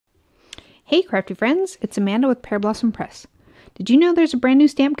Hey crafty friends, it's Amanda with Pear Blossom Press. Did you know there's a brand new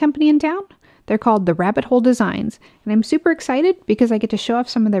stamp company in town? They're called the Rabbit Hole Designs, and I'm super excited because I get to show off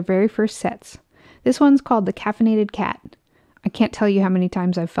some of their very first sets. This one's called the Caffeinated Cat. I can't tell you how many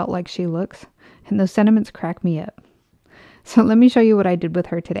times I've felt like she looks, and those sentiments crack me up. So let me show you what I did with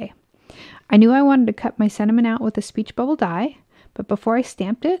her today. I knew I wanted to cut my sentiment out with a speech bubble die, but before I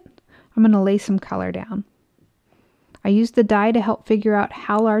stamped it, I'm going to lay some color down. I used the die to help figure out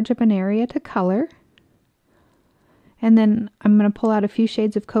how large of an area to color. And then I'm going to pull out a few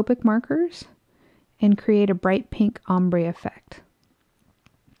shades of Copic markers and create a bright pink ombre effect.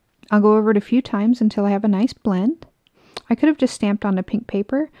 I'll go over it a few times until I have a nice blend. I could have just stamped onto pink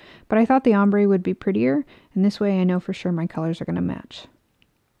paper, but I thought the ombre would be prettier, and this way I know for sure my colors are going to match.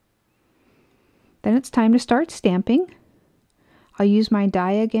 Then it's time to start stamping. I'll use my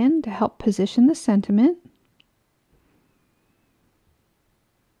die again to help position the sentiment.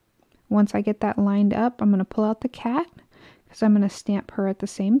 Once I get that lined up, I'm going to pull out the cat because I'm going to stamp her at the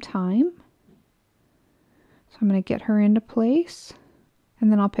same time. So I'm going to get her into place,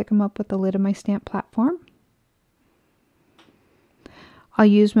 and then I'll pick them up with the lid of my stamp platform. I'll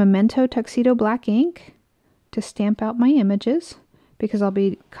use Memento Tuxedo Black ink to stamp out my images because I'll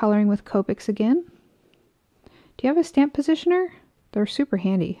be coloring with Copics again. Do you have a stamp positioner? They're super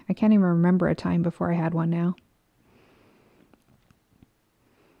handy. I can't even remember a time before I had one now.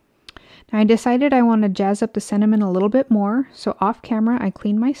 Now I decided I want to jazz up the sentiment a little bit more, so off camera I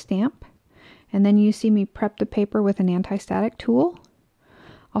clean my stamp, and then you see me prep the paper with an anti-static tool.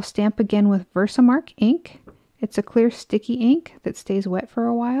 I'll stamp again with Versamark ink. It's a clear sticky ink that stays wet for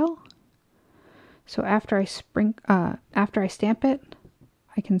a while. So after I stamp it,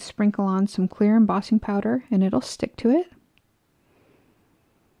 I can sprinkle on some clear embossing powder and it'll stick to it.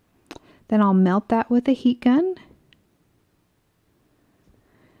 Then I'll melt that with a heat gun.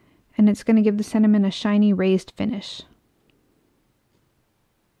 And it's going to give the sentiment a shiny raised finish.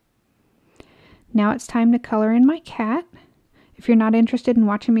 Now it's time to color in my cat. If you're not interested in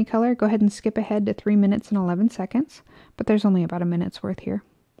watching me color, go ahead and skip ahead to 3 minutes and 11 seconds, but there's only about a minute's worth here.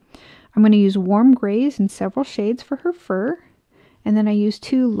 I'm going to use warm grays in several shades for her fur, and then I use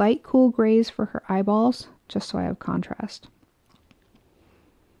 2 light cool grays for her eyeballs, just so I have contrast.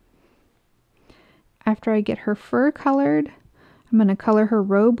 After I get her fur colored, I'm going to color her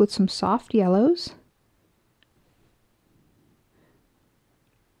robe with some soft yellows.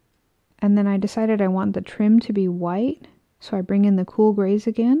 And then I decided I want the trim to be white, so I bring in the cool grays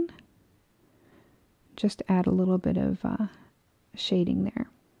again. Just to add a little bit of shading there.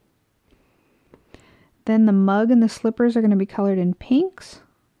 Then the mug and the slippers are going to be colored in pinks.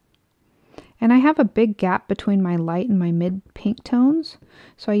 And I have a big gap between my light and my mid pink tones,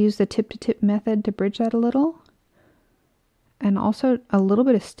 so I use the tip-to-tip method to bridge that a little. And also a little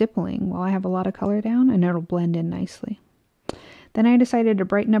bit of stippling while I have a lot of color down, and it'll blend in nicely. Then I decided to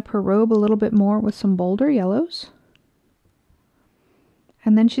brighten up her robe a little bit more with some bolder yellows.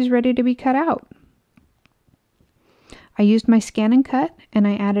 And then she's ready to be cut out. I used my scan and cut, and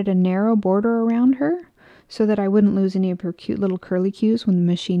I added a narrow border around her so that I wouldn't lose any of her cute little curly cues when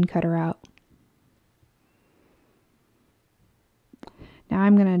the machine cut her out. Now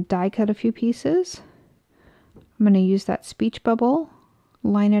I'm going to die cut a few pieces. I'm going to use that speech bubble,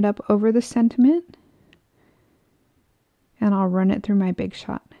 line it up over the sentiment, and I'll run it through my Big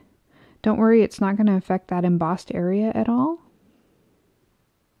Shot. Don't worry, it's not going to affect that embossed area at all.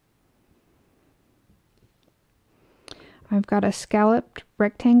 I've got a scalloped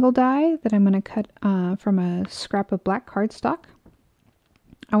rectangle die that I'm going to cut from a scrap of black cardstock.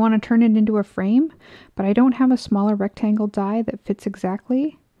 I want to turn it into a frame, but I don't have a smaller rectangle die that fits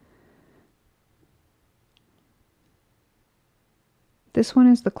exactly. This one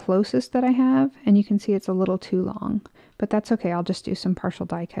is the closest that I have, and you can see it's a little too long, but that's okay. I'll just do some partial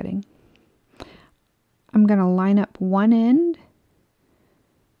die cutting. I'm going to line up one end,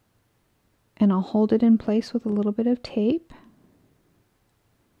 and I'll hold it in place with a little bit of tape.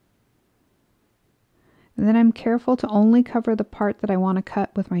 And then I'm careful to only cover the part that I want to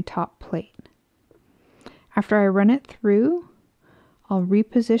cut with my top plate. After I run it through, I'll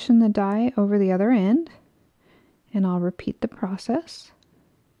reposition the die over the other end, and I'll repeat the process.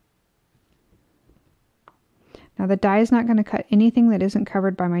 Now the die is not going to cut anything that isn't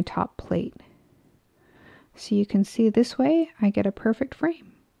covered by my top plate. So you can see this way I get a perfect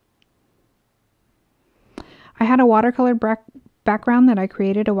frame. I had a watercolor background that I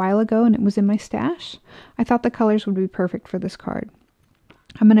created a while ago and it was in my stash. I thought the colors would be perfect for this card.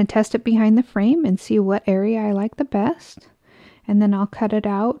 I'm going to test it behind the frame and see what area I like the best, and then I'll cut it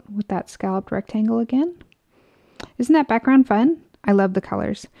out with that scalloped rectangle again. Isn't that background fun? I love the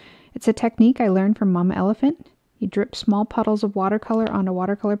colors. It's a technique I learned from Mama Elephant. You drip small puddles of watercolor onto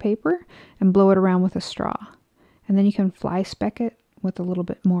watercolor paper and blow it around with a straw. And then you can fly speck it with a little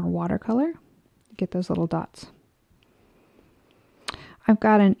bit more watercolor. Get those little dots. I've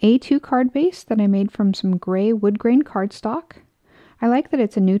got an A2 card base that I made from some gray wood grain cardstock. I like that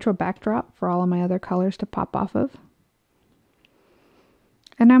it's a neutral backdrop for all of my other colors to pop off of.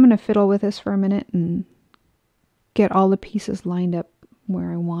 And I'm going to fiddle with this for a minute and get all the pieces lined up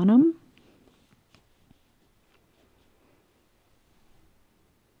where I want them.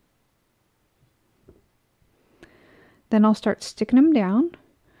 Then I'll start sticking them down.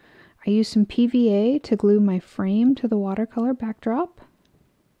 I use some PVA to glue my frame to the watercolor backdrop.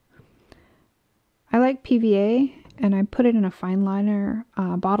 I like PVA, and I put it in a fine liner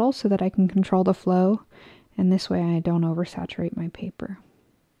bottle so that I can control the flow, and this way I don't oversaturate my paper.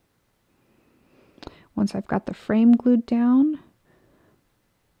 Once I've got the frame glued down,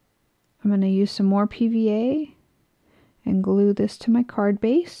 I'm going to use some more PVA and glue this to my card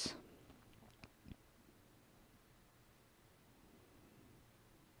base.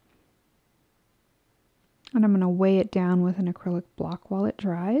 And I'm going to weigh it down with an acrylic block while it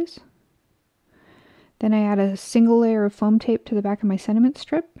dries. Then I add a single layer of foam tape to the back of my sentiment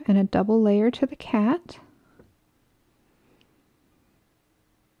strip and a double layer to the cat.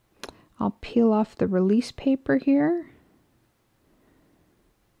 I'll peel off the release paper here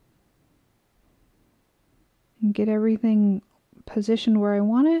and get everything positioned where I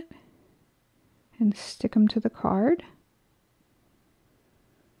want it and stick them to the card.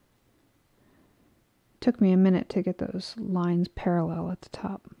 Took me a minute to get those lines parallel at the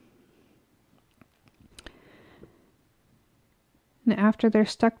top. And after they're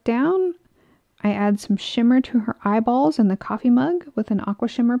stuck down, I add some shimmer to her eyeballs in the coffee mug with an aqua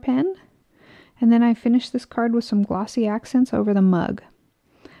shimmer pen. And then I finish this card with some glossy accents over the mug.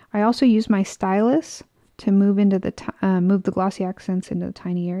 I also use my stylus to move the glossy accents into the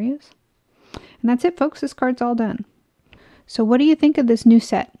tiny areas. And that's it, folks. This card's all done. So what do you think of this new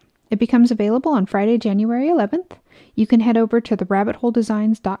set? It becomes available on Friday, January 11th. You can head over to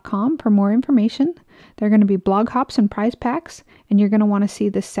therabbitholedesigns.com for more information. There are going to be blog hops and prize packs, and you're going to want to see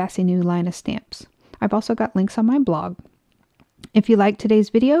this sassy new line of stamps. I've also got links on my blog. If you liked today's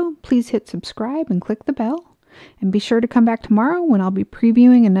video, please hit subscribe and click the bell. And be sure to come back tomorrow when I'll be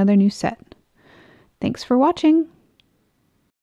previewing another new set. Thanks for watching.